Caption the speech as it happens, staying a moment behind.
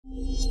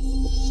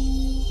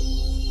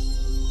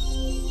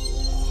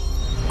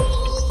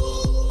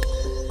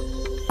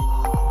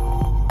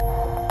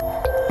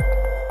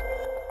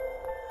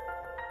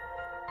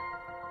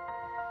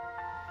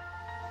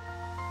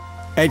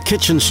At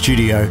Kitchen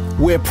Studio,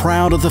 we're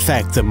proud of the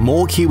fact that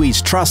more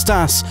Kiwis trust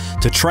us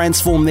to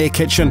transform their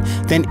kitchen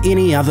than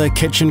any other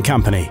kitchen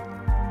company.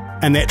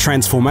 And that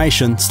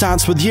transformation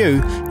starts with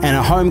you and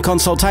a home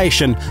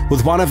consultation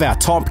with one of our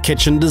top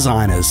kitchen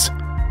designers.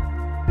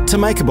 To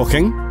make a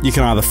booking, you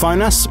can either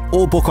phone us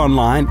or book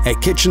online at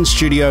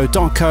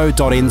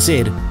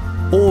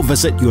kitchenstudio.co.nz or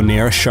visit your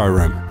nearest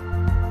showroom.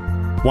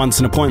 Once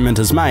an appointment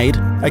is made,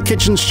 a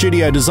Kitchen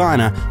Studio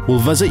designer will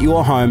visit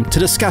your home to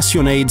discuss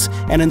your needs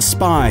and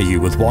inspire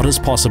you with what is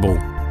possible.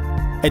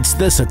 It's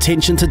this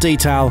attention to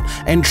detail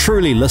and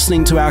truly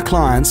listening to our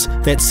clients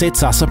that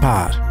sets us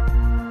apart.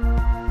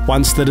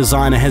 Once the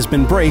designer has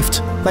been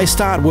briefed, they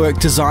start work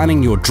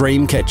designing your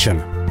dream kitchen.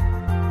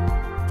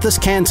 This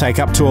can take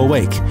up to a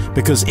week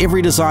because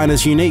every design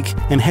is unique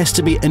and has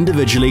to be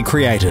individually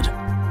created.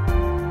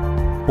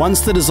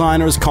 Once the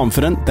designer is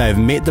confident they have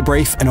met the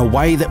brief in a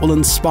way that will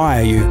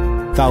inspire you,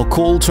 they'll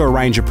call to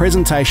arrange a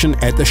presentation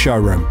at the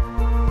showroom.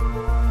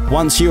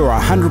 Once you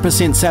are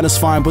 100%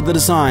 satisfied with the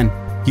design,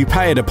 you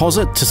pay a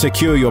deposit to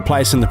secure your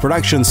place in the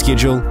production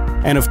schedule,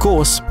 and of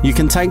course, you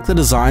can take the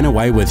design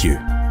away with you.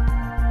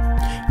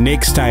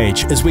 Next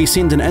stage is we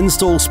send an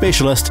install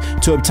specialist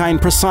to obtain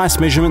precise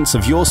measurements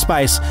of your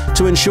space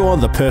to ensure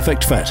the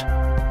perfect fit.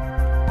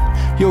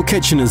 Your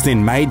kitchen is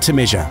then made to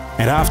measure,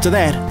 and after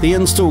that, the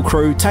install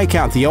crew take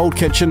out the old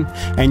kitchen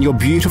and your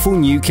beautiful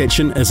new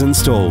kitchen is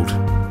installed.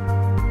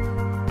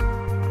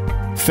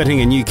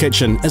 Fitting a new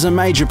kitchen is a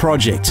major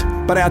project,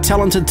 but our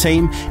talented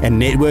team and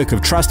network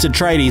of trusted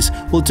tradies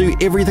will do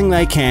everything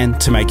they can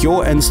to make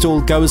your install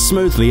go as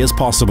smoothly as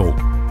possible.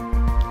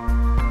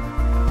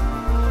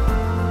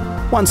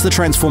 Once the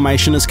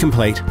transformation is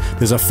complete,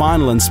 there's a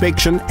final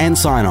inspection and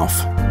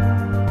sign-off.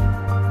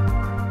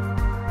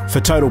 For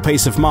total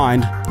peace of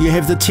mind, you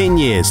have the 10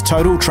 years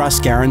Total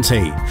Trust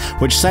Guarantee,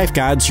 which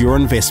safeguards your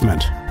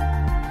investment.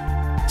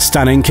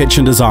 Stunning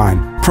kitchen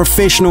design,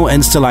 professional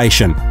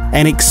installation,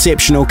 and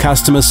exceptional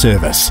customer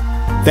service.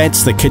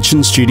 That's the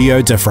Kitchen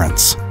Studio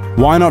difference.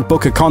 Why not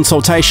book a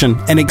consultation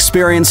and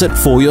experience it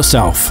for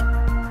yourself?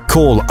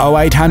 Call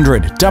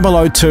 0800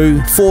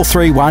 002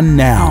 431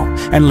 now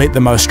and let the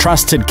most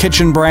trusted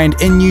kitchen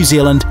brand in New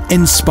Zealand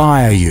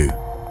inspire you.